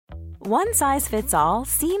One size fits all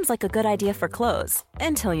seems like a good idea for clothes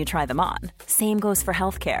until you try them on. Same goes for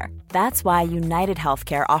healthcare. That's why United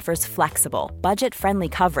Healthcare offers flexible, budget-friendly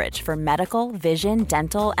coverage for medical, vision,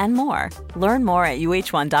 dental, and more. Learn more at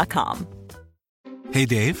uh1.com. Hey,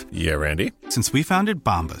 Dave. Yeah, Randy. Since we founded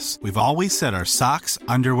Bombas, we've always said our socks,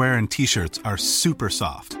 underwear, and T-shirts are super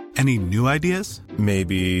soft. Any new ideas?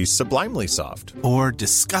 Maybe sublimely soft. Or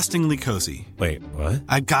disgustingly cozy. Wait, what?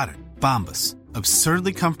 I got it. Bombas.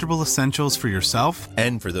 Absurdly comfortable essentials for yourself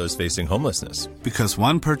and for those facing homelessness. Because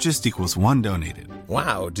one purchased equals one donated.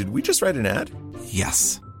 Wow, did we just write an ad?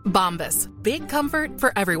 Yes. Bombas. Big comfort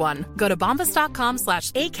for everyone. Go to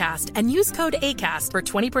bombas.com/ACAST and use code ACAST for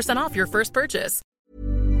 20% off your first purchase.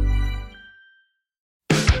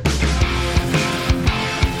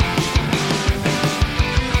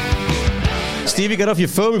 Stevie, get off your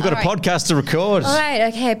phone. We've got a podcast to record. All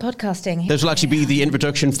right, okay, podcasting. This will actually be the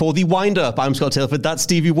introduction for the wind-up. I'm Scott Tilford. That's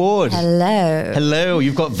Stevie Ward. Hello. Hello.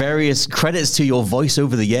 You've got various credits to your voice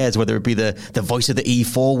over the years, whether it be the voice of the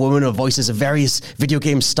E4 woman or voices of various video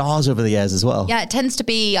game stars over the years as well. Yeah, I tend to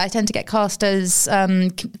get cast as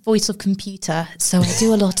voice of computer. So I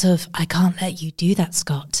do a lot of, I can't let you do that,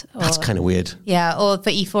 Scott. Or, that's kind of weird. Yeah, or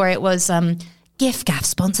for E4 it was... GIF-GAF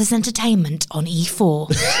sponsors entertainment on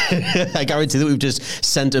E4. I guarantee that we've just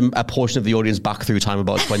sent a portion of the audience back through time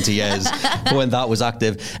about 20 years for when that was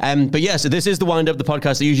active. But yeah, so this is the wind-up, the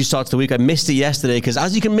podcast that usually starts the week. I missed it yesterday because,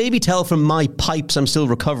 as you can maybe tell from my pipes, I'm still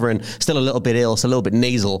recovering, still a little bit ill, so a little bit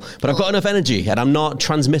nasal. But I've got enough energy and I'm not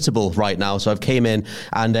transmittable right now, so I've came in.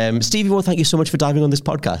 And Stevie, well, thank you so much for diving on this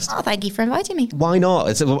podcast. Oh, thank you for inviting me. Why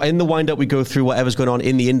not? In the wind-up, we go through whatever's going on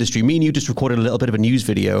in the industry. Me and you just recorded a little bit of a news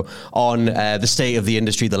video on the state of the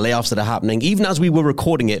industry, the layoffs that are happening. Even as we were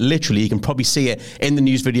recording it, literally, you can probably see it in the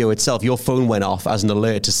news video itself. Your phone went off as an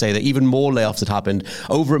alert to say that even more layoffs had happened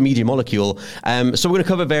over at Media Molecule. So we're going to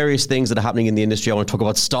cover various things that are happening in the industry. I want to talk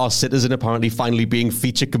about Star Citizen apparently finally being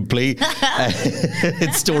feature complete.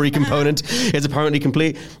 Its story component is apparently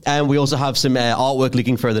complete. And we also have some artwork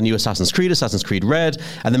leaking for the new Assassin's Creed Red,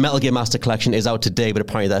 and the Metal Gear Master Collection is out today, but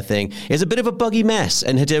apparently that thing is a bit of a buggy mess,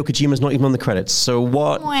 and Hideo Kojima's not even on the credits. So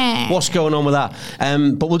what's going on with that?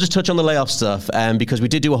 But we'll just touch on the layoff stuff because we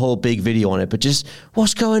did do a whole big video on it. But just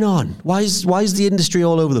what's going on? Why is the industry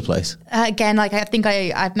all over the place? Again, like I think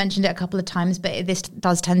I've mentioned it a couple of times, but this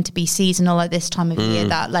does tend to be seasonal at this time of year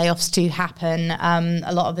that layoffs do happen.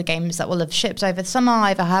 A lot of the games that will have shipped over the summer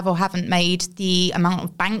either have or haven't made the amount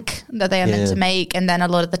of bank that they are meant to make, and then a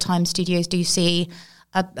lot of the time studios do see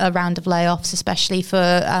a round of layoffs, especially for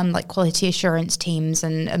like quality assurance teams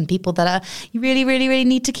and people that are really, really, really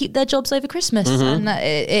need to keep their jobs over Christmas. And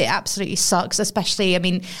it absolutely sucks, especially, I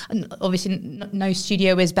mean, obviously no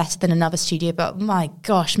studio is better than another studio, but my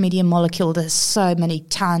gosh, Media Molecule, there's so many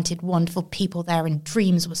talented, wonderful people there, and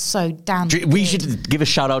Dreams was so damn good. We should give a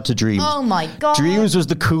shout out to Dreams. Oh my God. Dreams was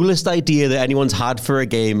the coolest idea that anyone's had for a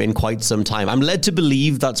game in quite some time. I'm led to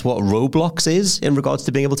believe that's what Roblox is in regards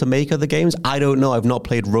to being able to make other games. I don't know. I've not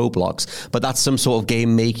played Roblox, but that's some sort of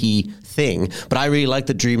game makey thing. But I really like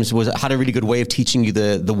that Dreams had a really good way of teaching you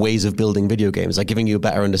the ways of building video games, like giving you a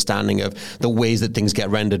better understanding of the ways that things get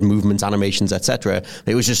rendered, movements, animations, etc.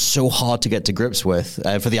 It was just so hard to get to grips with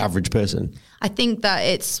for the average person. I think that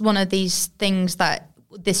it's one of these things that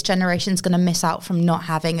this generation's going to miss out from not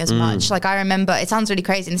having as much. Like I remember, it sounds really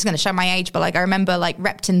crazy and it's going to show my age, but like I remember like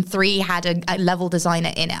Repton 3 had a level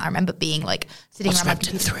designer in it. I remember being like sitting around.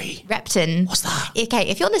 What's Repton 3? Repton. What's that? Okay,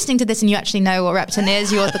 if you're listening to this and you actually know what Repton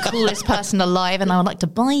is, you're the coolest person alive and I would like to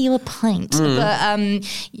buy you a pint. But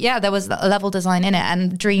yeah, there was a level design in it,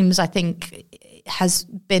 and Dreams, I think, has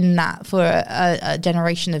been that for a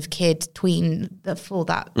generation of tween for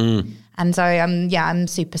that. And so, I'm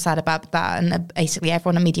super sad about that. And basically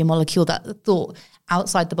everyone at Media Molecule that thought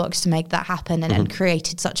outside the box to make that happen and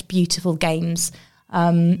created such beautiful games.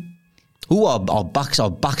 Ooh, our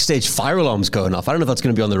backstage fire alarm's going off. I don't know if that's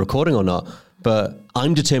going to be on the recording or not, but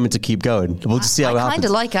I'm determined to keep going. We'll just see how it happens. I kind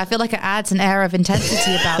of like it. I feel like it adds an air of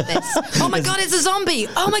intensity about this. Oh my God, it's a zombie.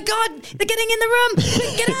 Oh my God, they're getting in the room.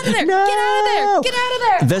 Get out of there. No. Get out of there. Get out of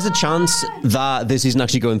there. There's a chance that this isn't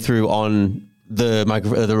actually going through on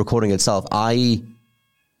the recording itself.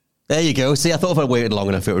 There you go. See, I thought if I waited long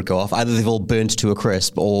enough, it would go off. Either they've all burnt to a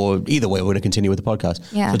crisp, or either way, we're going to continue with the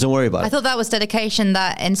podcast. Yeah. So don't worry about it. I thought that was dedication,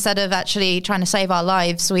 that instead of actually trying to save our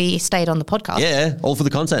lives, we stayed on the podcast. Yeah, all for the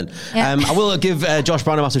content. Yeah. I will give Josh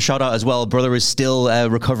Brown a massive shout out as well. Brother is still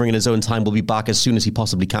recovering in his own time. Will be back as soon as he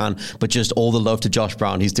possibly can. But just all the love to Josh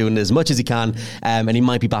Brown. He's doing as much as he can, and he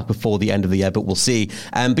might be back before the end of the year, but we'll see.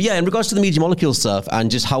 But yeah, in regards to the Media Molecule stuff and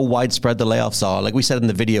just how widespread the layoffs are, like we said in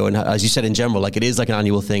the video, and as you said in general, like it is like an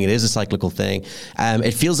annual thing. It is is a cyclical thing.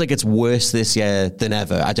 It feels like it's worse this year than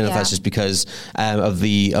ever. I don't know if that's just because of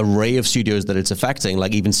the array of studios that it's affecting.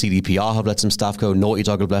 Like even CDPR have let some staff go, Naughty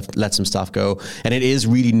Dog have let some staff go, and it is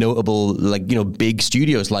really notable, like, you know, big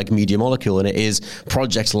studios like Media Molecule, and it is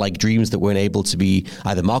projects like Dreams that weren't able to be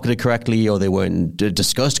either marketed correctly or they weren't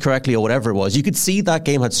discussed correctly or whatever it was. You could see that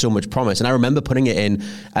game had so much promise, and I remember putting it in,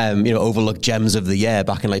 you know, overlooked gems of the year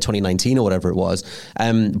back in like 2019 or whatever it was.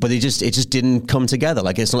 But it just didn't come together.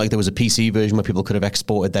 Like, it's not like there was a PC version where people could have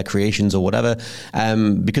exported their creations or whatever,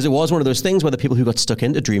 because it was one of those things where the people who got stuck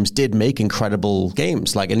into Dreams did make incredible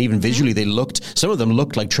games. Like, and even visually, some of them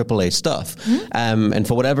looked like AAA stuff. And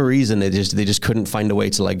for whatever reason, they just couldn't find a way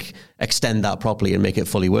to like extend that properly and make it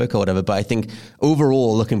fully work or whatever. But I think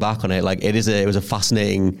overall, looking back on it, like it was a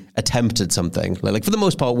fascinating attempt at something. Like for the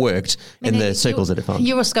most part, worked in the circles that it found.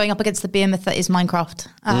 You're also going up against the behemoth that is Minecraft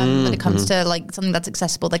when it comes to like something that's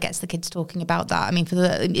accessible that gets the kids talking about that. I mean,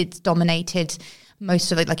 it's dominated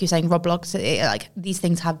most of it, like you're saying, Roblox, like these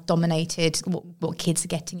things have dominated what kids are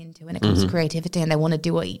getting into when it comes to creativity, and they want to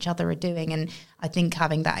do what each other are doing. And I think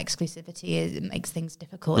having that exclusivity it makes things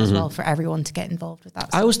difficult as well for everyone to get involved with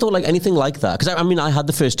that. I always thought like anything like that, because I mean, I had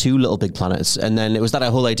the first 2 Little Big Planets, and then it was that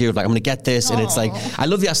whole idea of like, I'm going to get this, and it's like, I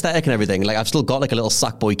love the aesthetic and everything. Like I've still got like a little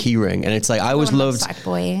Sackboy keyring, and it's like, I always loved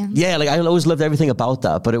Sackboy. Yeah, like I always loved everything about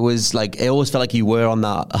that, but it was like, it always felt like you were on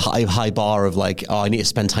that high bar of like, oh, I need to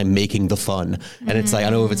spend time making the fun. And it's like, I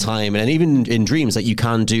know over time, and even in Dreams, like you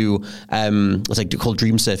can do what's like called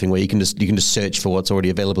dream surfing, where you can just search for what's already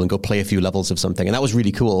available and go play a few levels of something, and that was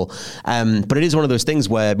really cool. But it is one of those things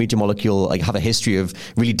where Media Molecule like have a history of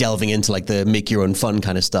really delving into like the make your own fun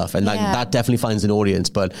kind of stuff, and that definitely finds an audience.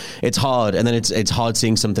 But it's hard, and then it's hard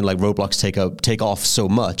seeing something like Roblox take off so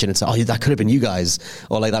much, and it's like, oh, that could have been you guys,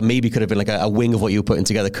 or like that maybe could have been like a wing of what you were putting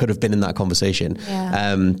together could have been in that conversation.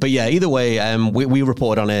 But yeah, either way, we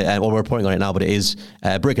reported on it, or we're reporting on it now, but it is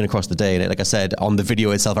breaking across the day. And like I said, on the video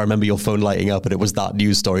itself, I remember your phone lighting up, and it was that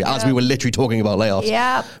news story as we were literally talking about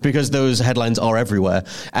layoffs, because those headlines are everywhere.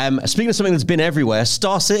 Speaking of something that's been everywhere,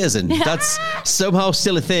 Star Citizen, that's somehow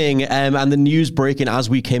still a thing. And the news breaking as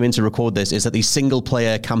we came in to record this is that the single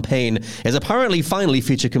player campaign is apparently finally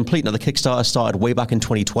feature complete. Now, the Kickstarter started way back in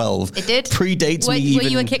 2012. It did. Predates me even. Were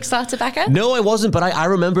you a Kickstarter backer? No, I wasn't, but I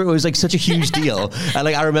remember it was like such a huge deal. And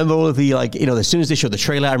like, I remember all of the, like, you know, as soon as they showed the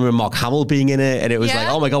trailer, I remember Mark Hamill being in it, and it was like,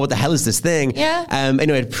 oh my God, what the hell is this thing?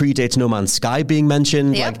 Anyway, it predates No Man's Sky being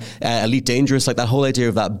mentioned, like Elite Dangerous, like that whole idea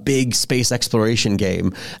of that big space exploration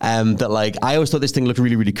game. That like, I always thought this thing looked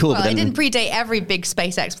really, really cool. Well, but then, it didn't predate every big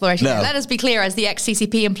space exploration. No. Let us be clear, as the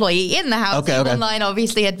ex-CCP employee in the house, Online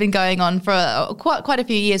obviously had been going on for quite a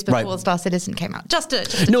few years before Star Citizen came out.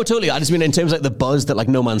 No, totally. I just mean in terms of like the buzz that like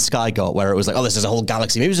No Man's Sky got, where it was like, oh, this is a whole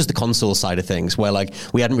galaxy. Maybe it was just the console side of things, where like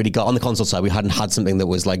we hadn't really got on the console side, we hadn't had something that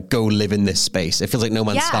was like, go live in this space. It feels like No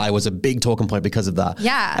Man's Sky was a big talking point because of that.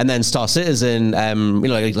 And then Star Citizen, you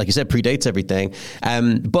know, like you said, predates everything.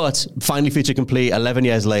 But finally feature complete 11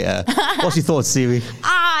 years later. What's your thoughts, Siri?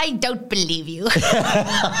 I don't believe you. No,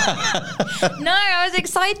 I was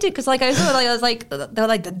excited because like I was like they were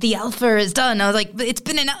like the alpha is done. I was like,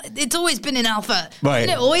 it's always been in alpha. Right.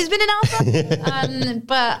 Hasn't it always been in alpha?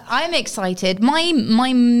 But I'm excited. My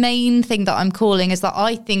main thing that I'm calling is that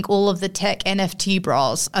I think all of the tech NFT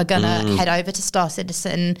bras are gonna head over to Star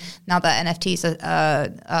Citizen now that NFTs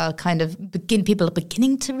are kind of people are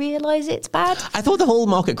beginning to realize it's bad. I thought the whole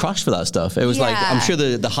market crashed for that stuff. It was like, I'm sure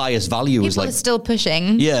the highest value people was like are still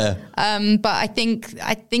pushing. Yeah. But I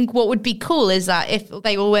think what would be cool is that if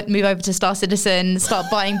they all move over to Star Citizen, start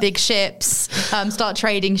buying big ships, start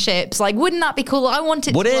trading ships, like wouldn't that be cool? I want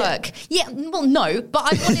it to work. Yeah, well, no, but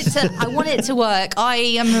I want it to work.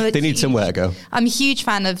 They need somewhere to go. I'm a huge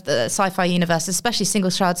fan of the sci-fi universe, especially single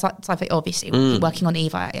shroud sci-fi. Obviously, working on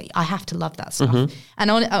EVE, I have to love that stuff.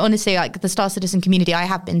 And honestly, like the Star Citizen community, I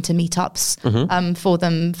have been to meetups for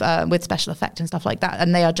them with special effect and stuff like that,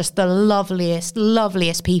 and they are just the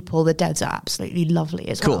loveliest people. The devs are absolutely lovely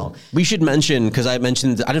as well. We should mention, because I don't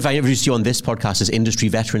know if I introduced you on this podcast as industry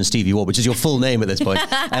veteran Stevie Ward, which is your full name at this point,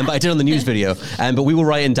 but I did on the news video. But we were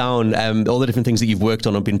writing down all the different things that you've worked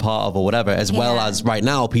on or been part of or whatever, as well as right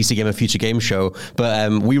now PC Gamer Future Game Show.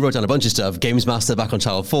 But we wrote down a bunch of stuff. Games Master back on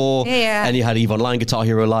Channel 4, and you had EVE Online, Guitar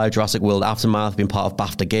Hero Live, Jurassic World Aftermath, been part of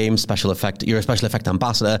BAFTA Games, special effect. You're a special effect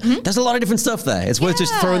ambassador. There's a lot of different stuff there. It's worth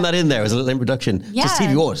just throwing that in there as a little introduction. Just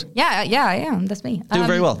Stevie Ward. Yeah, I am. That's me. Doing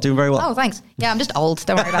very well. Oh, thanks. Yeah, I'm just old.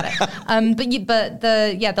 Don't worry about it. But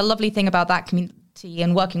the lovely thing about that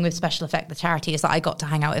and working with Special Effect, the charity, is that I got to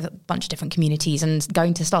hang out with a bunch of different communities and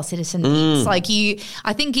going to Star Citizen. It's like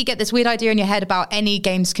I think you get this weird idea in your head about any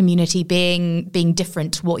games community being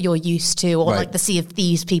different to what you're used to, or like the Sea of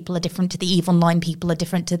Thieves people are different to the EVE Online people are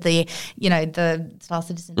different to the, the Star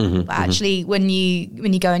Citizen people. But actually, when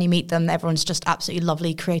you go and you meet them, everyone's just absolutely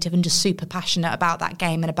lovely, creative, and just super passionate about that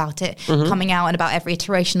game and about it coming out and about every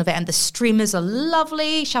iteration of it. And the streamers are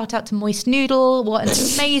lovely. Shout out to Moist Noodle. What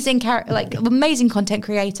an amazing amazing content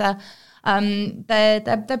creator.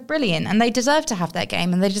 They're brilliant, and they deserve to have their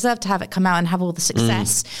game, and they deserve to have it come out and have all the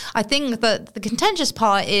success. I think that the contentious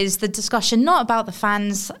part is the discussion not about the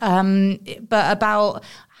fans, but about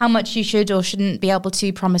how much you should or shouldn't be able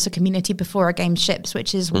to promise a community before a game ships,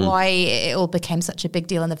 which is why it all became such a big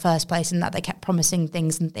deal in the first place, and that they kept promising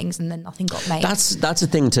things and then nothing got made. That's a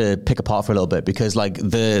thing to pick apart for a little bit, because like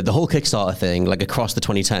the whole Kickstarter thing, like across the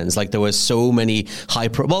 2010s, like there were so many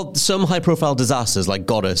some high profile disasters like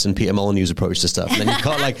Goddess and Peter Molyneux's approach to stuff. And then you've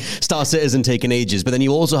got like Star Citizen taking ages, but then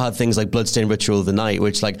you also have things like Bloodstained Ritual of the Night,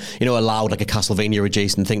 which allowed like a Castlevania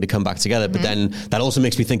adjacent thing to come back together. But then that also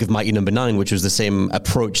makes me think of Mighty No. 9, which was the same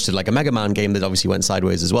approach to like a Mega Man game that obviously went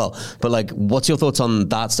sideways as well. But like, what's your thoughts on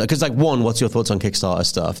that stuff? Because like, what's your thoughts on Kickstarter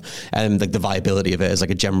stuff and like the viability of it as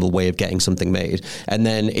like a general way of getting something made? And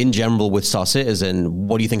then in general with Star Citizen,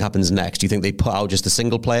 what do you think happens next? Do you think they put out just a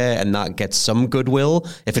single player and that gets some goodwill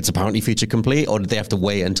if it's apparently feature complete, or do they have to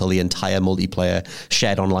wait until the entire multiplayer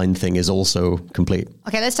shared online thing is also complete?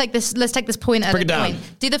 Okay, let's take this point at a point.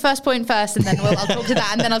 Do the first point first, and then I'll talk to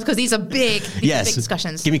that, and then because these are big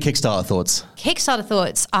discussions. Give me Kickstarter thoughts.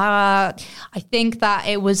 I think that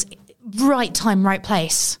it was right time, right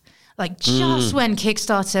place. Like just when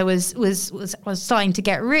Kickstarter was starting to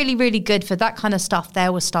get really, really good for that kind of stuff,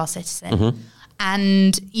 there was Star Citizen.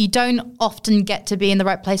 And you don't often get to be in the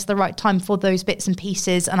right place at the right time for those bits and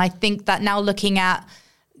pieces. And I think that now looking at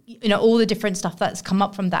all the different stuff that's come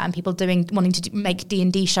up from that, and people wanting to make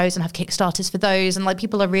D&D shows and have Kickstarters for those, and like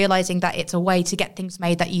people are realizing that it's a way to get things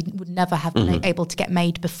made that you would never have been able to get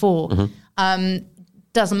made before.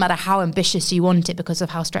 Doesn't matter how ambitious you want it because of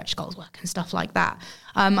how stretch goals work and stuff like that.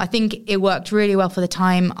 I think it worked really well for the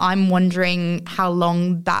time. I'm wondering how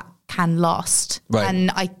long that can last. Right.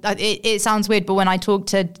 And it sounds weird, but when I talk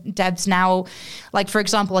to devs now, like for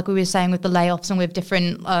example, like we were saying with the layoffs and with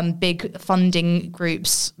different big funding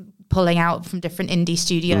groups pulling out from different indie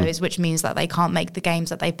studios, which means that they can't make the games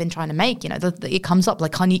that they've been trying to make. It comes up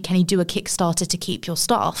like, can you do a Kickstarter to keep your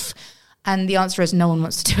staff? And the answer is no one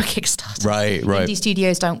wants to do a Kickstarter. Right. Indie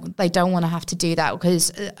studios don't want to have to do that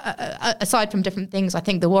because aside from different things, I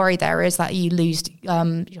think the worry there is that you lose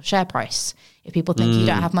your share price. If people think you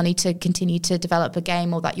don't have money to continue to develop a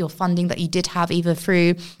game, or that your funding that you did have either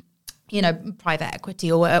through, private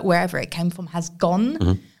equity or wherever it came from has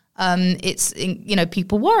gone. It's,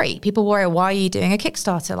 people worry. Why are you doing a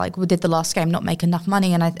Kickstarter? Like, did the last game not make enough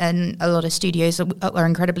money? And a lot of studios are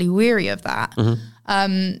incredibly weary of that. I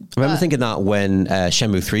remember thinking that when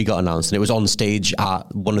Shenmue 3 got announced, and it was on stage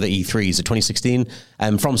at one of the E3s of 2016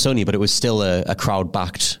 from Sony, but it was still a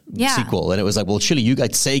crowd-backed sequel. And it was like, well, surely you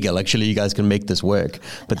guys, Sega, surely you guys can make this work.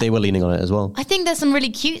 But they were leaning on it as well. I think there's some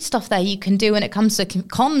really cute stuff there you can do when it comes to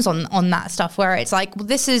comms on that stuff, where it's like, well,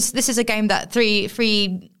 this is a game that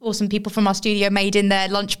three awesome people from our studio made in their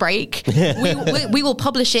lunch break. we will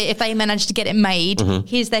publish it if they manage to get it made.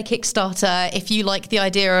 Here's their Kickstarter. If you like the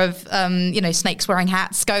idea of snakes wearing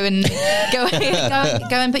hats, go and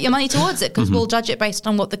put your money towards it, because we'll judge it based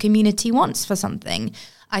on what the community wants for something.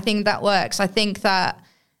 I think that works. I think that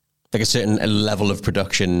like a certain level of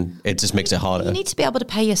production, it just makes it harder. You need to be able to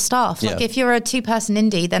pay your staff. Like if you're a 2-person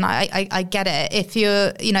indie, then I get it. If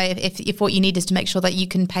you're, if what you need is to make sure that you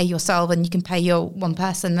can pay yourself and you can pay your one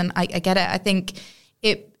person, then I get it. I think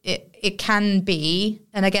it can be,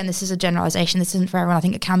 and again, this is a generalization, this isn't for everyone, I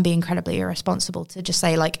think it can be incredibly irresponsible to just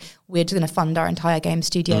say, like, we're just going to fund our entire game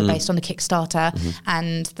studio based on a Kickstarter,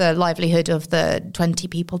 and the livelihood of the 20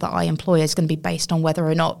 people that I employ is going to be based on whether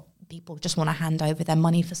or not people just want to hand over their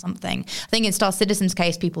money for something. I think in Star Citizen's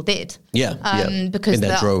case, people did. Because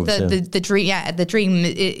the dream,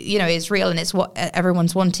 is real, and it's what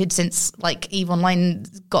everyone's wanted since like EVE Online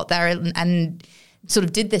got there and sort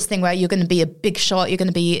of did this thing where you're going to be a big shot, you're going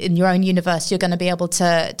to be in your own universe, you're going to be able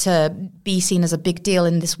to be seen as a big deal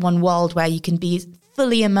in this one world where you can be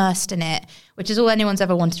fully immersed in it, which is all anyone's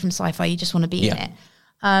ever wanted from sci-fi. You just want to be in it.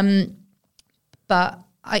 But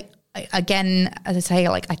again, as I say,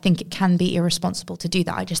 like, I think it can be irresponsible to do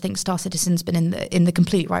that. I just think Star Citizen's been in the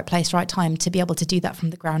complete right place, right time to be able to do that from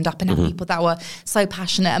the ground up and have people that were so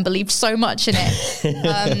passionate and believed so much in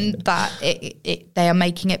it that they are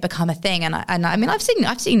making it become a thing. And I mean, I've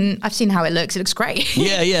seen how it looks. It looks great.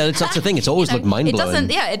 Yeah. That's the thing. It's always looked mind blowing.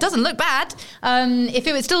 It doesn't look bad. If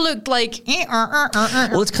it would still looked like,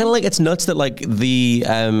 well, it's kind of like, it's nuts that like the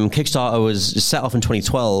Kickstarter was set off in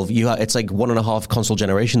 2012. It's like 1.5 console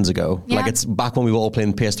generations ago. Yeah. Like, it's back when we were all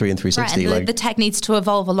playing PS3 and 360. Right, and the tech needs to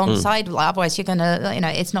evolve alongside. Otherwise, you're gonna,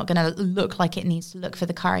 it's not gonna look like it needs to look for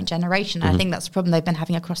the current generation. I think that's the problem they've been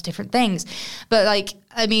having across different things. But like,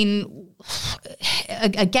 I mean,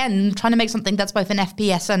 again, trying to make something that's both an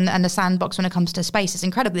FPS and a sandbox when it comes to space is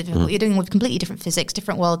incredibly difficult. You're doing with completely different physics,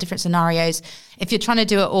 different world, different scenarios. If you're trying to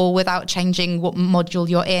do it all without changing what module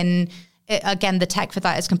you're in, again, the tech for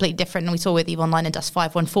that is completely different. And we saw with EVE Online and Dust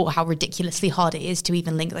 514 how ridiculously hard it is to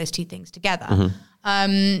even link those two things together.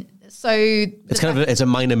 So it's a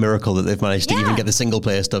minor miracle that they've managed to even get the single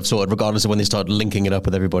player stuff sorted, regardless of when they start linking it up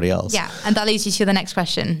with everybody else. Yeah, and that leads you to the next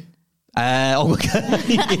question. We did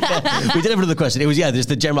have another question. It was there's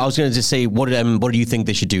the general. I was going to just say, what do you think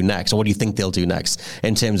they should do next, or what do you think they'll do next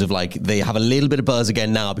in terms of like, they have a little bit of buzz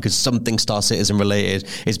again now because something Star Citizen related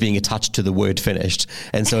is being attached to the word finished,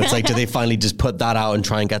 and so it's like, do they finally just put that out and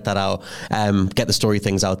try and get that out, get the story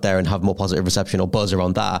things out there and have more positive reception or buzz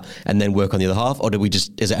around that, and then work on the other half, or is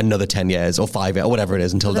it another 10 years or 5 years or whatever it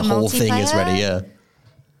is until the whole thing is ready? Yeah.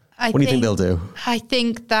 What do you think they'll do? I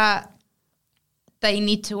think that they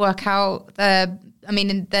need to work out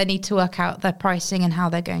they need to work out their pricing and how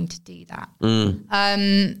they're going to do that.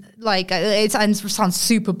 It sounds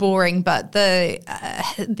super boring, but at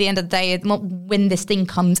the end of the day, when this thing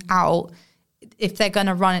comes out, if they're going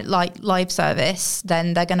to run it like live service,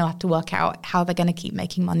 then they're going to have to work out how they're going to keep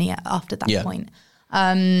making money after that point.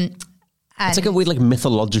 It's like a weird, like,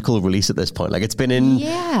 mythological release at this point. Like, it's been in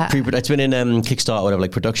it's been in Kickstarter, whatever,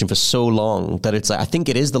 like production for so long that it's like, I think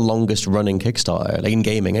it is the longest running Kickstarter, like in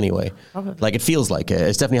gaming anyway. Probably. Like, it feels like it.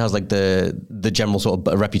 It definitely has like the general sort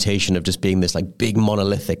of reputation of just being this like big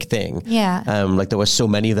monolithic thing. Yeah. Like, there were so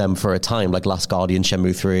many of them for a time, like Last Guardian,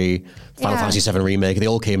 Shenmue 3, Final Fantasy VII Remake. They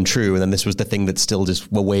all came true, and then this was the thing that still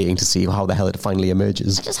just we're waiting to see how the hell it finally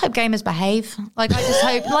emerges. I just hope gamers behave. Like, I just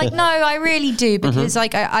hope, like, no, I really do, because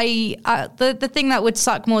like the thing that would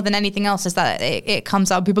suck more than anything else is that it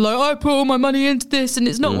comes out, people are like, I put all my money into this and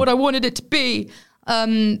it's not what I wanted it to be.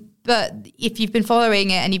 But if you've been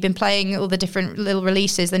following it and you've been playing all the different little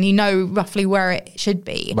releases, then you know roughly where it should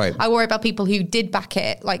be. Right. I worry about people who did back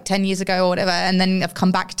it like 10 years ago or whatever, and then have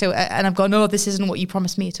come back to it and I've gone, oh, this isn't what you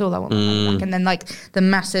promised me at all. I want my money back. And then like the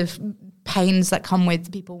massive pains that come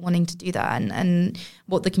with people wanting to do that, and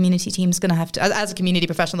what the community team's going to have to, as a community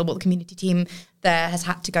professional, what the community team there has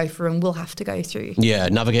had to go through and will have to go through. Yeah,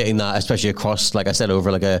 navigating that, especially across, like I said,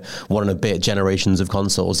 over like a 1 and a bit generations of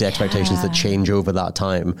consoles, the expectations that change over that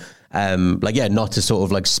time. Not to sort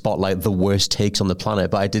of like spotlight the worst takes on the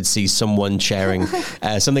planet, but I did see someone sharing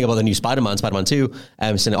something about the new Spider-Man 2,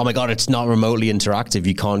 saying, oh my God, it's not remotely interactive.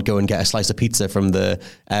 You can't go and get a slice of pizza from the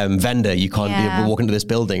vendor. You can't walk into this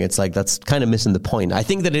building. It's like, that's kind of missing the point. I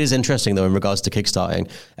think that it is interesting though, in regards to Kickstarter,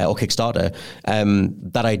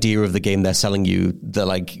 that idea of the game they're selling you, the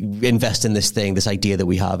like, invest in this thing, this idea that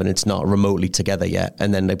we have, and it's not remotely together yet.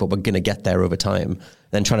 And then like, but we're going to get there over time.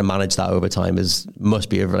 Then trying to manage that over time must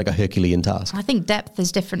be like a Herculean task. I think depth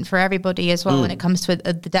is different for everybody as well when it comes to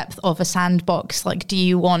the depth of a sandbox. Like, do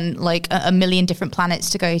you want like a million different planets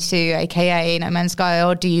to go to, aka No Man's Sky,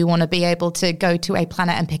 or do you want to be able to go to a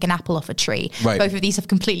planet and pick an apple off a tree? Right. Both of these have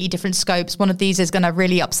completely different scopes. One of these is going to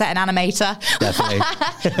really upset an animator.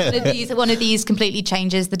 Definitely. one of these completely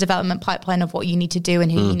changes the development pipeline of what you need to do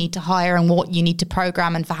and who you need to hire and what you need to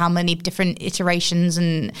program and for how many different iterations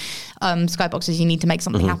and skyboxes you need to make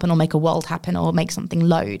something happen or make a world happen or make something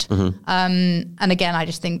load. And again, I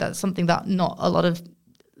just think that's something that not a lot of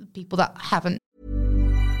people that haven't.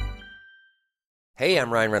 Hey, I'm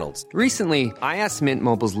Ryan Reynolds. Recently, I asked Mint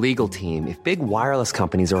Mobile's legal team if big wireless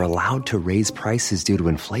companies are allowed to raise prices due to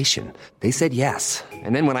inflation. They said yes.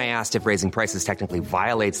 And then when I asked if raising prices technically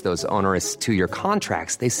violates those onerous 2-year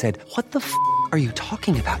contracts, they said, what the f*** are you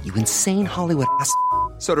talking about, you insane Hollywood ass f-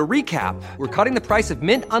 So to recap, we're cutting the price of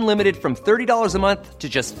Mint Unlimited from $30 a month to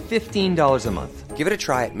just $15 a month. Give it a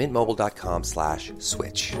try at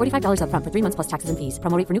mintmobile.com/switch. $45 up front for 3 months plus taxes and fees.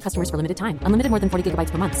 Promo rate for new customers for limited time. Unlimited more than 40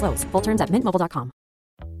 gigabytes per month. Slows full terms at mintmobile.com.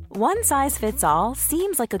 One size fits all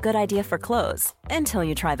seems like a good idea for clothes until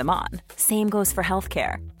you try them on. Same goes for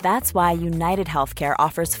healthcare. That's why United Healthcare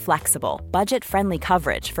offers flexible, budget-friendly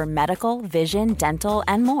coverage for medical, vision, dental,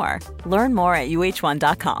 and more. Learn more at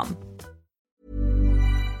uh1.com.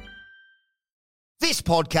 This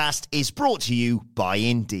podcast is brought to you by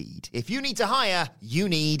Indeed. If you need to hire, you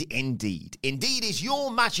need Indeed. Indeed is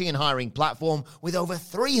your matching and hiring platform with over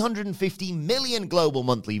 350 million global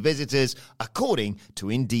monthly visitors, according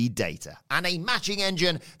to Indeed data, and a matching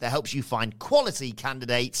engine that helps you find quality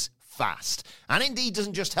candidates fast. And Indeed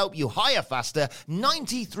doesn't just help you hire faster.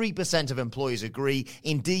 93% of employers agree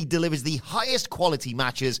Indeed delivers the highest quality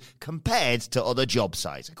matches compared to other job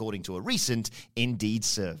sites, according to a recent Indeed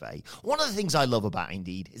survey. One of the things I love about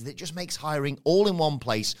Indeed is that it just makes hiring all in one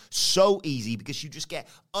place so easy because you just get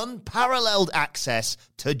unparalleled access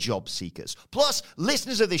to job seekers. Plus,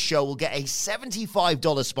 listeners of this show will get a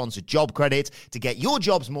 $75 sponsored job credit to get your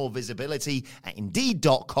jobs more visibility at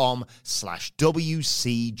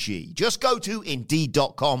Indeed.com/WCG. Just go to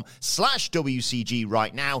Indeed.com/WCG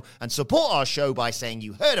right now and support our show by saying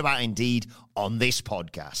you heard about Indeed on this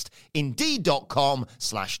podcast.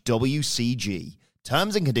 Indeed.com/WCG.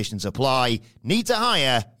 Terms and conditions apply. Need to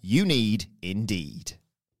hire? You need Indeed.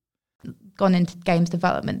 Gone into games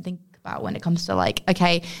development, think about when it comes to like,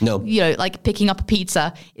 okay, No. you know, like picking up a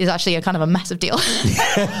pizza is actually a kind of a massive deal.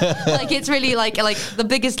 Like it's really like the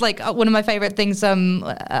biggest, like one of my favorite things,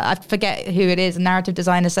 I forget who it is, a narrative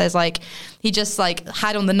designer says like, he just like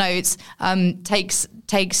had on the notes, takes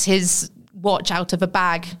his watch out of a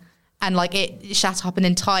bag and like it shut up an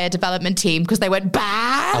entire development team because they went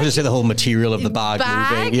bag. I was just say the whole material of the bag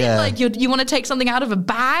moving. Yeah, like you want to take something out of a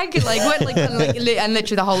bag, and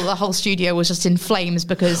literally the whole studio was just in flames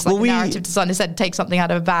because like the narrative designer said take something out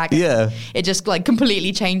of a bag. Yeah, it just like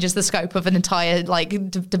completely changes the scope of an entire like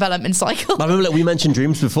development cycle. I remember like, we mentioned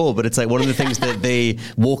dreams before, but it's like one of the things that they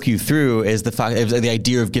walk you through is the fact, the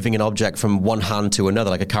idea of giving an object from one hand to another,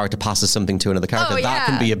 like a character passes something to another character. That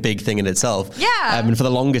can be a big thing in itself. Yeah, and for the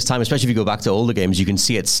longest time, especially if you go back to older games, you can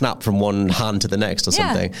see it snap from one hand to the next or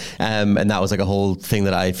something. And that was like a whole thing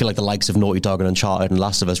that I feel like the likes of Naughty Dog and Uncharted and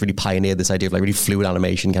Last of Us really pioneered this idea of like really fluid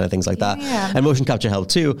animation kind of things like that. And motion capture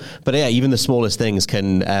helped too. But yeah, even the smallest things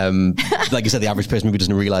can, like you said, the average person maybe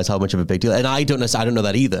doesn't realize how much of a big deal. And I don't know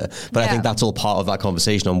that either. But I think that's all part of that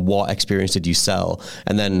conversation on what experience did you sell,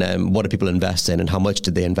 and then what do people invest in, and how much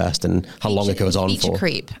did they invest, and how long it goes on for. Feature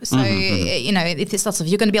creep. So you know, if it's lots of,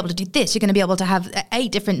 you're going to be able to do this, you're going to be able to have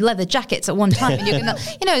 8 different leather jackets at one time, and you're gonna,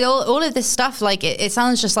 you know, all of this stuff. Like it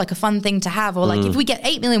sounds just like a fun thing to have, or like if we get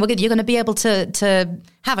 8 million, you're going to be able to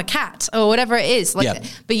have a cat or whatever it is. Like,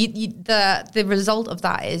 but the result of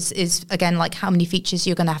that is again like how many features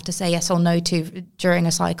you're going to have to say yes or no to during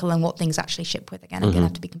a cycle, and what things actually ship with. Again, are going to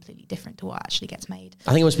have to be completely different to what actually gets made.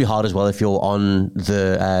 I think it must be hard as well if you're on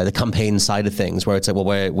the campaign side of things, where it's like,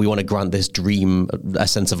 well, we want to grant this dream a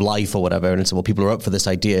sense of life or whatever, and it's well, people are up for this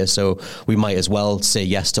idea, so we might as well say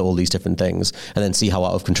yes to all these different things and then see how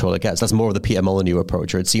out of control it gets. That's more of the Peter Molyneux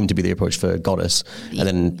approach, or it seemed to be the approach for Goddess, and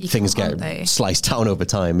then things get sliced down over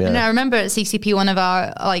time. Yeah. And I remember at CCP, one of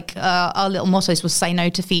our our little mottos was "say no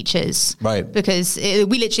to features," right? Because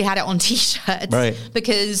we literally had it on T-shirts, right?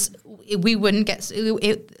 Because we wouldn't get,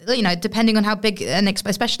 you know, depending on how big, and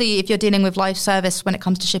especially if you're dealing with live service when it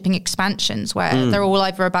comes to shipping expansions, where they're all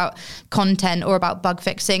either about content or about bug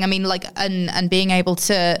fixing. I mean, like, and being able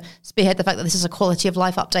to spearhead the fact that this is a quality of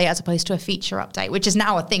life update as opposed to a feature update, which is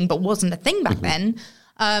now a thing but wasn't a thing back then.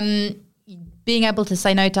 Being able to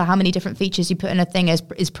say no to how many different features you put in a thing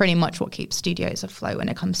is pretty much what keeps studios afloat when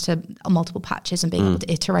it comes to multiple patches, and being able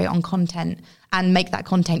to iterate on content and make that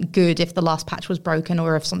content good if the last patch was broken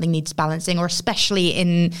or if something needs balancing, or especially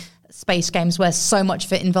in space games where so much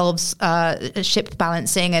of it involves ship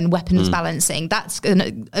balancing and weapons balancing. That's,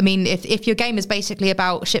 I mean, if your game is basically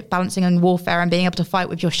about ship balancing and warfare and being able to fight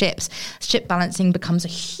with your ships, ship balancing becomes a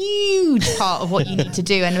huge part of what you need to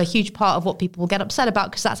do, and a huge part of what people will get upset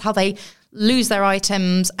about, because that's how they lose their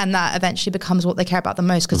items, and that eventually becomes what they care about the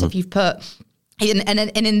most. Because if you've put, and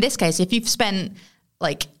in this case, if you've spent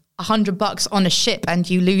like $100 on a ship and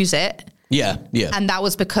you lose it, Yeah. And that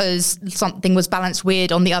was because something was balanced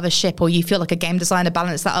weird on the other ship, or you feel like a game designer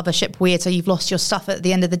balanced that other ship weird, so you've lost your stuff at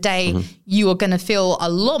the end of the day. You are going to feel a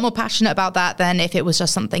lot more passionate about that than if it was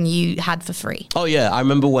just something you had for free. Oh, yeah. I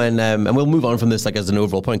remember when, and we'll move on from this like as an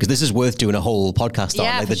overall point, because this is worth doing a whole podcast on,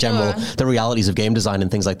 like the realities of game design and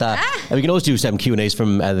things like that. And we can always do some Q&As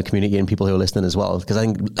from the community and people who are listening as well, because I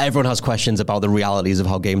think everyone has questions about the realities of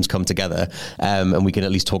how games come together, and we can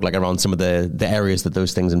at least talk like around some of the areas that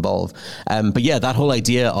those things involve. But yeah, that whole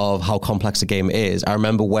idea of how complex a game is. I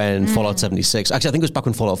remember when Fallout 76, actually I think it was back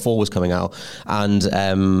when Fallout 4 was coming out, and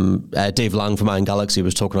Dave Lang from Iron Galaxy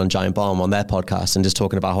was talking on Giant Bomb on their podcast and just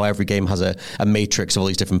talking about how every game has a matrix of all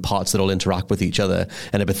these different parts that all interact with each other.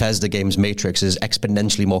 And a Bethesda game's matrix is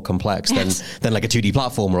exponentially more complex than like a 2D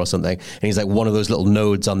platformer or something. And he's like, one of those little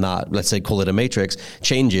nodes on that, let's say call it a matrix,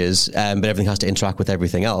 changes, but everything has to interact with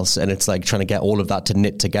everything else. And it's like trying to get all of that to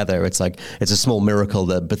knit together. It's like, it's a small miracle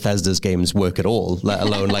that Bethesda's games work at all, let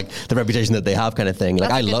alone like the reputation that they have kind of thing.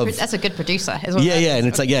 Like that's a good producer as well. Yeah. And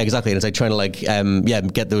it's like, yeah, exactly. And it's like trying to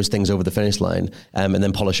like, get those things over the finish line and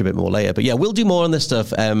then polish a bit more later. But yeah, we'll do more on this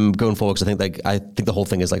stuff going forward, because I think the whole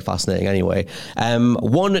thing is like fascinating anyway.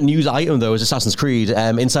 One news item though is Assassin's Creed.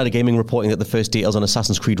 Insider Gaming reporting that the first details on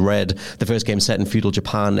Assassin's Creed Red, the first game set in feudal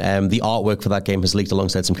Japan, the artwork for that game has leaked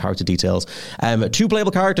alongside some character details. 2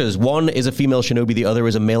 playable characters. One is a female shinobi, the other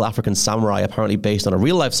is a male African samurai, apparently based on a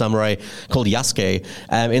real life samurai called Yasuke.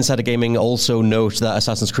 Insider Gaming also note that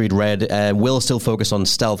Assassin's Creed Red will still focus on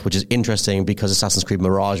stealth, which is interesting because Assassin's Creed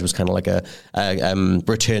Mirage was kind of like a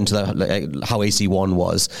return to how AC1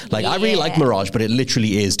 was. Like, I really like Mirage, but it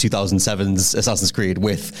literally is 2007's Assassin's Creed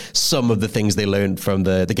with some of the things they learned from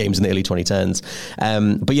the games in the early 2010s.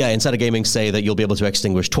 But yeah, Insider Gaming say that you'll be able to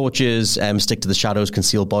extinguish torches, stick to the shadows,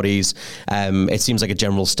 conceal bodies. It seems like a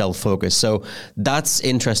general stealth focus. So that's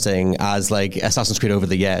interesting, as like Assassin's Creed over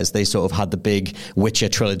the years, they sort of had the big Witcher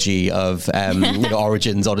trilogy of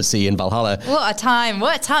Origins, Odyssey, and Valhalla. What a time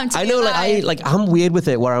to I know, I'm weird with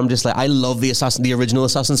it, where I'm just like, I love the original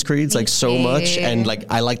Assassin's Creeds like so much, and like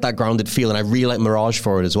I like that grounded feel, and I really like Mirage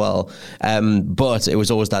for it as well. But it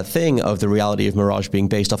was always that thing of the reality of Mirage being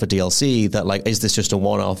based off a DLC, that like, is this just a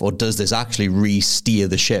one-off, or does this actually re-steer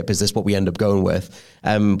the ship? Is this what we end up going with?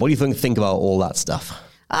 What do you think about all that stuff?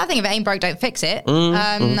 I think if it ain't broke, don't fix it.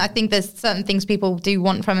 I think there's certain things people do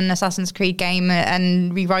want from an Assassin's Creed game,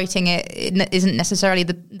 and rewriting it isn't necessarily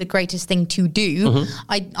the greatest thing to do.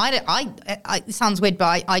 It sounds weird,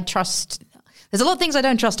 but I trust. There's a lot of things I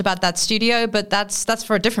don't trust about that studio, but that's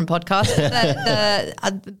for a different podcast.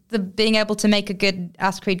 the being able to make a good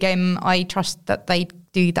Assassin's Creed game, I trust that they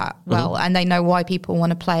do that well, and they know why people want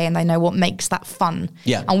to play, and they know what makes that fun.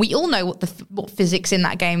 Yeah, and we all know what physics in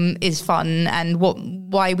that game is fun, and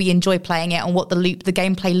why we enjoy playing it, and what the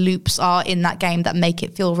gameplay loops are in that game that make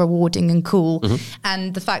it feel rewarding and cool.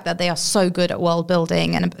 And the fact that they are so good at world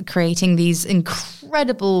building and creating these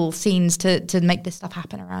incredible scenes to make this stuff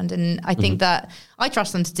happen around. And I think that I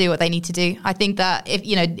trust them to do what they need to do. I think that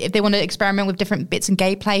if they want to experiment with different bits and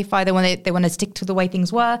gameplay, if they want to stick to the way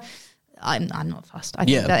things were, I'm not fussed. I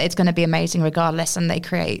think that it's going to be amazing regardless, and they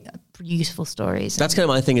create beautiful stories. That's kind of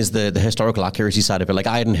my thing, is the historical accuracy side of it. Like,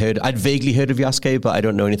 I'd vaguely heard of Yasuke, but I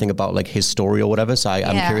don't know anything about like his story or whatever, so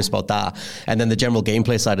I'm curious about that. And then the general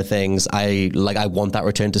gameplay side of things, I want that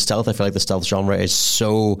return to stealth. I feel like the stealth genre is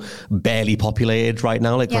so barely populated right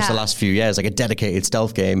now, like across the last few years, like a dedicated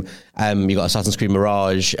stealth game. You got Assassin's Creed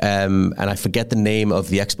Mirage, and I forget the name of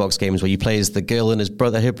the Xbox games where you play as the girl and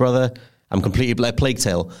her brother. I'm completely like Plague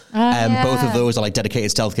Tale. Both of those are like dedicated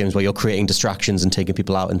stealth games where you're creating distractions and taking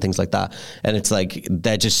people out and things like that. And it's like,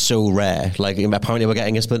 they're just so rare. Like, apparently we're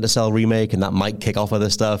getting a Splinter Cell remake, and that might kick off other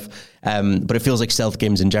stuff. But it feels like stealth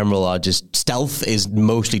games in general are just, stealth is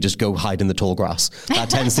mostly just go hide in the tall grass. That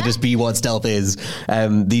tends to just be what stealth is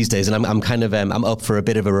these days. And I'm up for a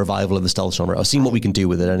bit of a revival of the stealth genre. I've seen what we can do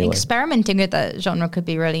with it anyway. Experimenting with that genre could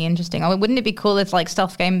be really interesting. I mean, wouldn't it be cool if like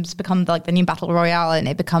stealth games become like the new battle royale, and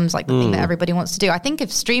it becomes like the thing that everybody wants to do? I think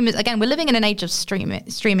if streamers, again, we're living in an age of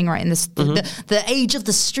streaming, right? In this, the age of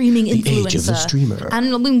the streaming influencer. The age of the streamer.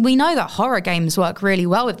 And we know that horror games work really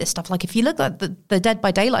well with this stuff. Like, if you look at the Dead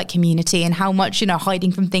by Daylight community and how much,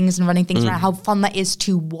 hiding from things and running things around, how fun that is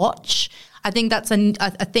to watch. I think that's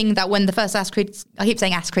a thing that when the first Assassin's Creed, I keep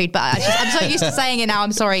saying Assassin's Creed, but I'm so used to saying it now.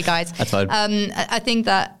 I'm sorry, guys. That's fine. I think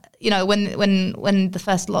that, when the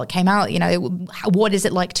first lot came out, what is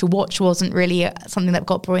it like to watch wasn't really something that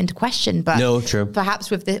got brought into question. But no, true. Perhaps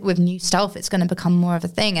with new stealth, it's going to become more of a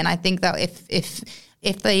thing. And I think that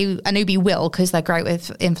if they, Anubi will, because they're great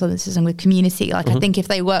with influencers and with community. Like, I think if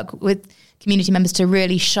they work with community members to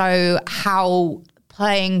really show how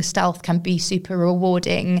playing stealth can be super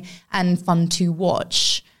rewarding and fun to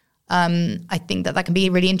watch, I think that can be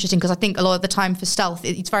really interesting, because I think a lot of the time for stealth,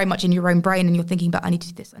 it's very much in your own brain, and you're thinking about, I need to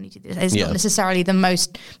do this, I need to do this. It's not necessarily the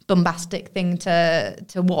most bombastic thing to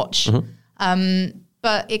watch.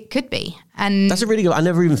 but it could be. And that's a really good, I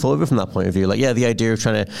never even thought of it from that point of view. Like, yeah, the idea of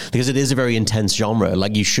trying to, because it is a very intense genre,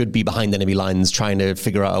 like you should be behind enemy lines trying to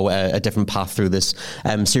figure out a different path through this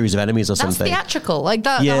series of enemies or something. That's theatrical. Like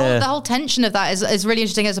the whole tension of that is really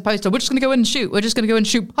interesting, as opposed to we're just going to go in and shoot. We're just going to go and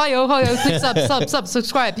shoot. Hi-yo, please sub,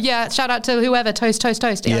 subscribe. Yeah, shout out to whoever, toast.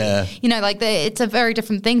 Yeah. You know, like it's a very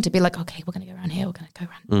different thing to be like, okay, we're going to go around here, we're going to go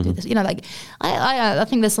around and do this. You know, like I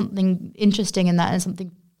think there's something interesting in that and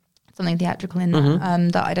something theatrical in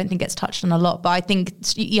that that I don't think gets touched on a lot. But I think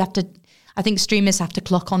I think streamers have to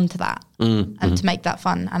clock onto that and to make that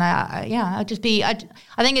fun. And I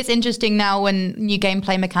think it's interesting now when new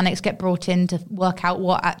gameplay mechanics get brought in to work out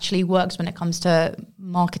what actually works when it comes to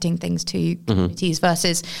marketing things to communities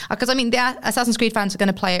versus, because I mean, the Assassin's Creed fans are going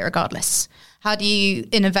to play it regardless. How do you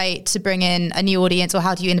innovate to bring in a new audience, or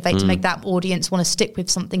how do you innovate to make that audience want to stick with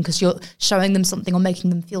something because you're showing them something or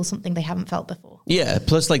making them feel something they haven't felt before? Yeah,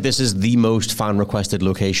 plus like this is the most fan requested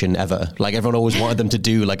location ever. Like everyone always wanted them to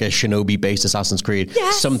do like a shinobi based Assassin's Creed,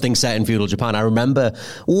 something set in feudal Japan. I remember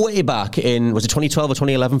way back in, was it 2012 or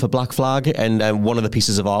 2011 for Black Flag? And one of the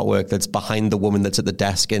pieces of artwork that's behind the woman that's at the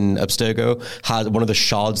desk in Abstergo has one of the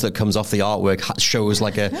shards that comes off the artwork shows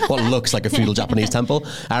like what looks like a feudal Japanese temple.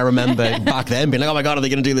 I remember back then being like, oh my God, are they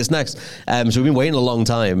going to do this next? So we've been waiting a long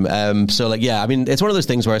time. So like, yeah, I mean, it's one of those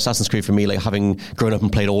things where Assassin's Creed for me, like having grown up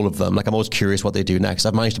and played all of them, like I'm always curious what they do next.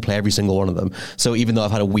 I've managed to play every single one of them. So even though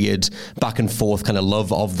I've had a weird back and forth kind of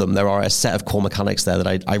love of them, there are a set of core mechanics there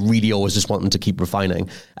that I really always just want them to keep refining.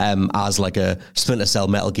 As like a Splinter Cell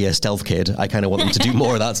Metal Gear stealth kid, I kind of want them to do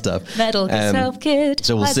more of that stuff. Metal Gear stealth kid.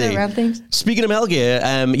 So we'll see. Speaking of Metal Gear,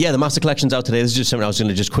 yeah, the Master Collection's out today. This is just something I was going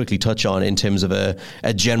to just quickly touch on in terms of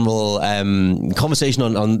a general conversation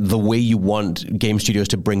on the way you want game studios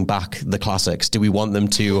to bring back the classics. Do we want them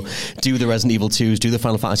to do the Resident Evil 2s, do the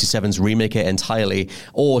Final Fantasy 7s, remake it entirely,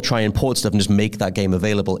 or try and port stuff and just make that game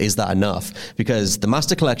available? Is that enough? Because the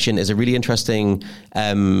Master Collection is a really interesting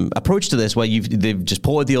approach to this, where they've just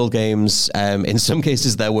ported the old games. In some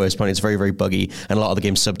cases, they're worse. Apparently, it's very, very buggy, and a lot of the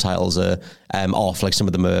game's subtitles are off. Like some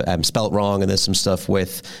of them are spelt wrong, and there's some stuff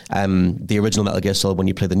with the original Metal Gear Solid. When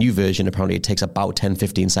you play the new version, apparently it takes about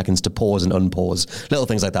 10-15 seconds to pause and unpause. Little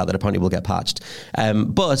things like that apparently will get patched.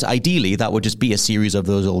 But ideally, that would just be a series of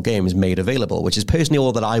those old games made available, which is personally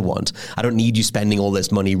all that I want. I don't need you spending all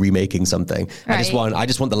this money remaking something. Right. I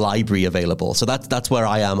just want the library available. So that's where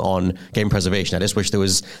I am on game preservation. I just wish there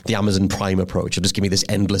was the Amazon Prime approach of just give me this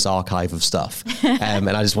endless archive of stuff. And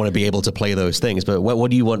I just want to be able to play those things. But what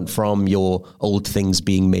do you want from your old things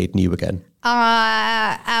being made new again?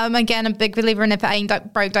 I'm again a big believer in if it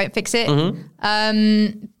ain't broke, don't fix it.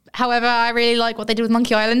 However, I really like what they did with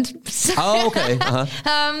Monkey Island. Oh, okay.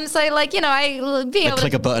 Uh-huh. So, like, you know, I be able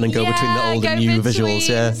click a button and go between the old and new visuals.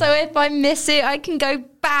 Yeah. So if I miss it, I can go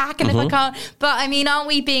back, and if I can't, but I mean, aren't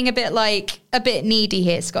we being a bit needy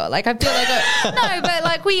here, Scott? Like, I feel like no, but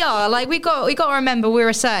like we are. Like we got to remember we're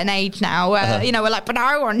a certain age now. Where, you know, we're like, but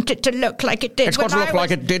I want it to look like it did. It's got to look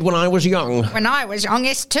like it did when I was young. When I was young,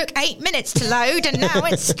 it took 8 minutes to load, and now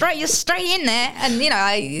it's straight in there. And you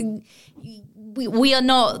know, we are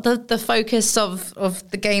not the focus of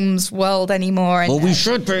the games world anymore. And, well, we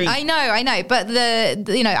should be. I know. But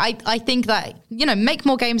I think that, you know, make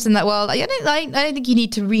more games in that world. I don't think you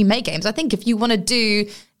need to remake games. I think if you want to do,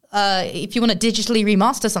 if you want to digitally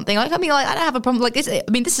remaster something, I don't have a problem like this. I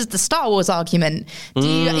mean, this is the Star Wars argument. When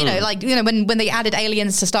they added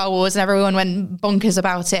aliens to Star Wars and everyone went bonkers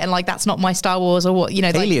about it, and like that's not my Star Wars, or what, you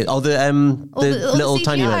know, Alien, the little CGI,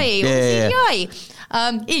 tiny one. CGI.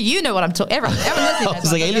 You know what I'm talking. Everyone listening.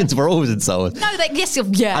 It's like aliens were always in Star Wars. No, yes.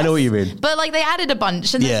 I know what you mean. But like they added a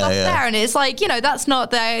bunch, and there's stuff there, and it's like, you know, that's not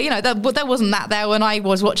there. You know, there wasn't that there when I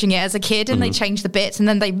was watching it as a kid, and they changed the bits, and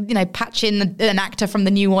then they, you know, patch in an actor from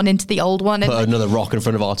the new one into the old one, and put another rock in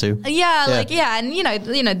front of R2. And you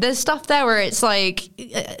know, there's stuff there where it's like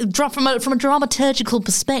from a dramaturgical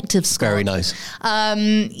perspective, Scott. Very nice.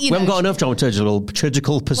 We haven't got enough dramaturgical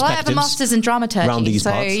perspectives. Well, I have a master's in dramaturgy, around these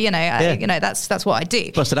parts. You know, that's what I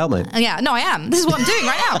do. Bust it out, mate. Yeah, no, I am. This is what I'm doing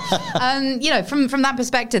right now. You know, from that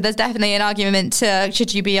perspective, there's definitely an argument to,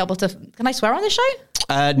 should you be able to, can I swear on this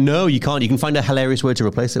show? No, you can't. You can find a hilarious word to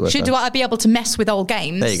replace it with. Should I be able to mess with old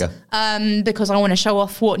games? There you go. Because I want to show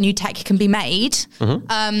off what new tech can be made.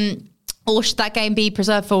 Or should that game be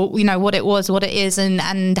preserved for, what it was, what it is,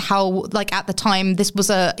 and how, like, at the time, this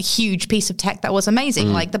was a huge piece of tech that was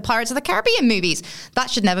amazing. Like the Pirates of the Caribbean movies,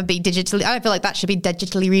 that should never be digitally, I feel like that should be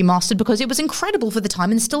digitally remastered because it was incredible for the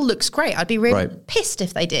time and still looks great. I'd be really pissed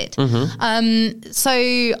if they did. So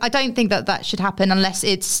I don't think that should happen unless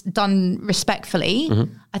it's done respectfully.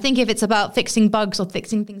 I think if it's about fixing bugs or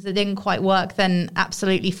fixing things that didn't quite work, then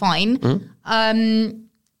absolutely fine.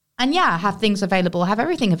 And have things available, have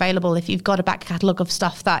everything available. If you've got a back catalogue of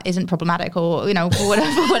stuff that isn't problematic or, for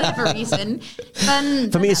whatever reason,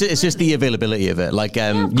 then... For me, it's just the availability of it. Like,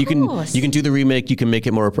 you can do the remake, you can make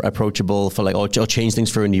it more approachable for or change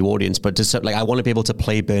things for a new audience. But just like, I want to be able to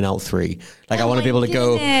play Burnout 3. Like, I want to be able to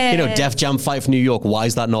go, Def Jam 5 New York. Why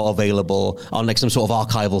is that not available on like some sort of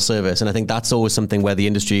archival service? And I think that's always something where the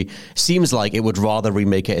industry seems like it would rather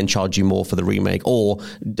remake it and charge you more for the remake. Or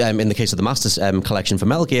in the case of the Masters collection for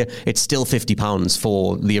Metal Gear, it's still £50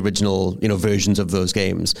 for the original, versions of those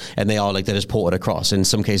games, and they're just ported across. In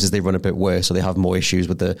some cases, they run a bit worse, so they have more issues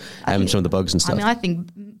with the some of the bugs and stuff. I think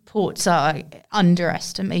ports are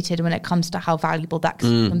underestimated when it comes to how valuable that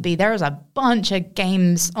can be. There is a bunch of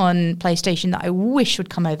games on PlayStation that I wish would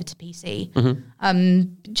come over to PC.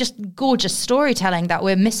 Just gorgeous storytelling that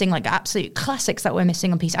we're missing, like absolute classics that we're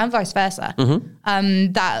missing on PC, and vice versa.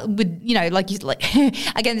 That would,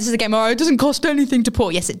 again, this is a game where it doesn't cost anything to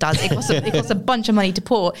port. Yes, it does. It costs a bunch of money to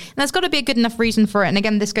port. And there's got to be a good enough reason for it. And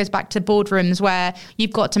again, this goes back to boardrooms where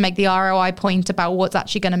you've got to make the ROI point about what's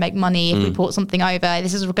actually going to make money if we port something over.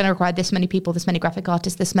 This is going to require this many people, this many graphic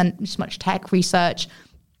artists, this much tech, research,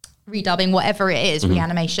 redubbing, whatever it is,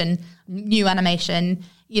 reanimation, new animation.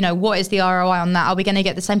 What is the ROI on that? Are we going to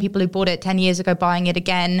get the same people who bought it 10 years ago buying it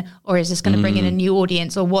again? Or is this going to bring in a new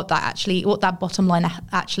audience, or what that bottom line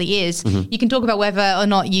actually is? You can talk about whether or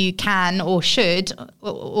not you can or should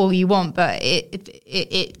or you want, but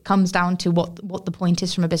it comes down to what the point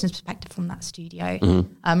is from a business perspective from that studio,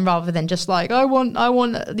 rather than just like, I want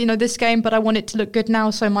this game, but I want it to look good now,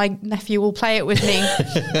 so my nephew will play it with me.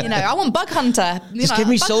 I want Bug Hunter. Just give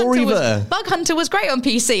me Soul Reaver. Bug Hunter was great on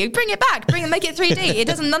PC. Bring it back. Make it 3D. It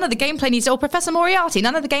doesn't. None of the gameplay needs, or Professor Moriarty.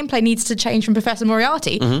 None of the gameplay needs to change from Professor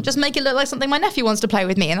Moriarty. Just make it look like something my nephew wants to play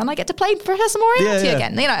with me, and then I get to play Professor Moriarty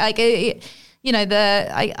again. I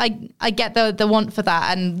get the want for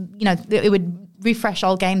that, and it would refresh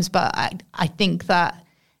old games, but I think that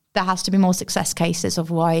there has to be more success cases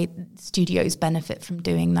of why studios benefit from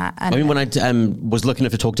doing that. And when I was looking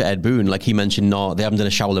to talk to Ed Boon, like he mentioned, they haven't done a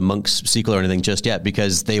Shaolin Monks sequel or anything just yet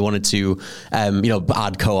because they wanted to,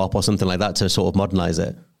 add co-op or something like that to sort of modernize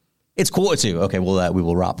it. It's 1:45. Okay, well, we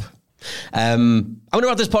will wrap. I'm going to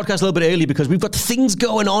wrap this podcast a little bit early because we've got things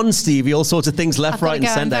going on, Stevie, all sorts of things left, right, and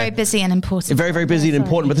centre. I'm very busy and important. Very, very busy and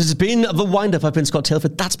important. But this has been The Wind-Up. I've been Scott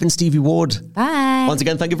Tailford. That's been Stevie Ward. Bye. Once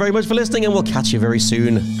again, thank you very much for listening, and we'll catch you very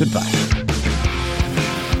soon. Goodbye.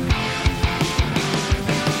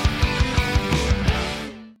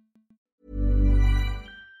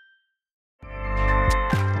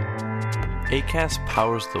 Acast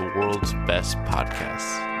powers the world's best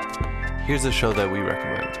podcasts. Here's a show that we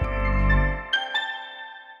recommend.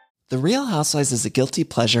 The Real Housewives is a guilty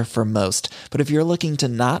pleasure for most, but if you're looking to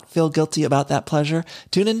not feel guilty about that pleasure,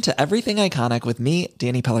 tune in to Everything Iconic with me,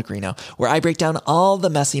 Danny Pellegrino, where I break down all the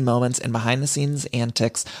messy moments and behind-the-scenes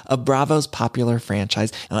antics of Bravo's popular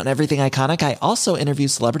franchise. And on Everything Iconic, I also interview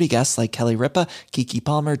celebrity guests like Kelly Ripa, Keke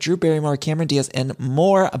Palmer, Drew Barrymore, Cameron Diaz, and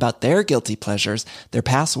more about their guilty pleasures, their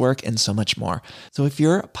past work, and so much more. So if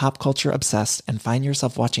you're pop culture obsessed and find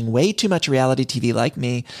yourself watching way too much reality TV like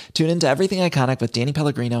me, tune into Everything Iconic with Danny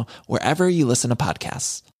Pellegrino, wherever you listen to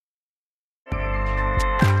podcasts.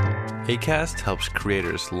 Acast helps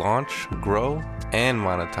creators launch, grow, and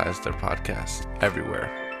monetize their podcasts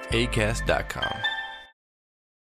everywhere. Acast.com.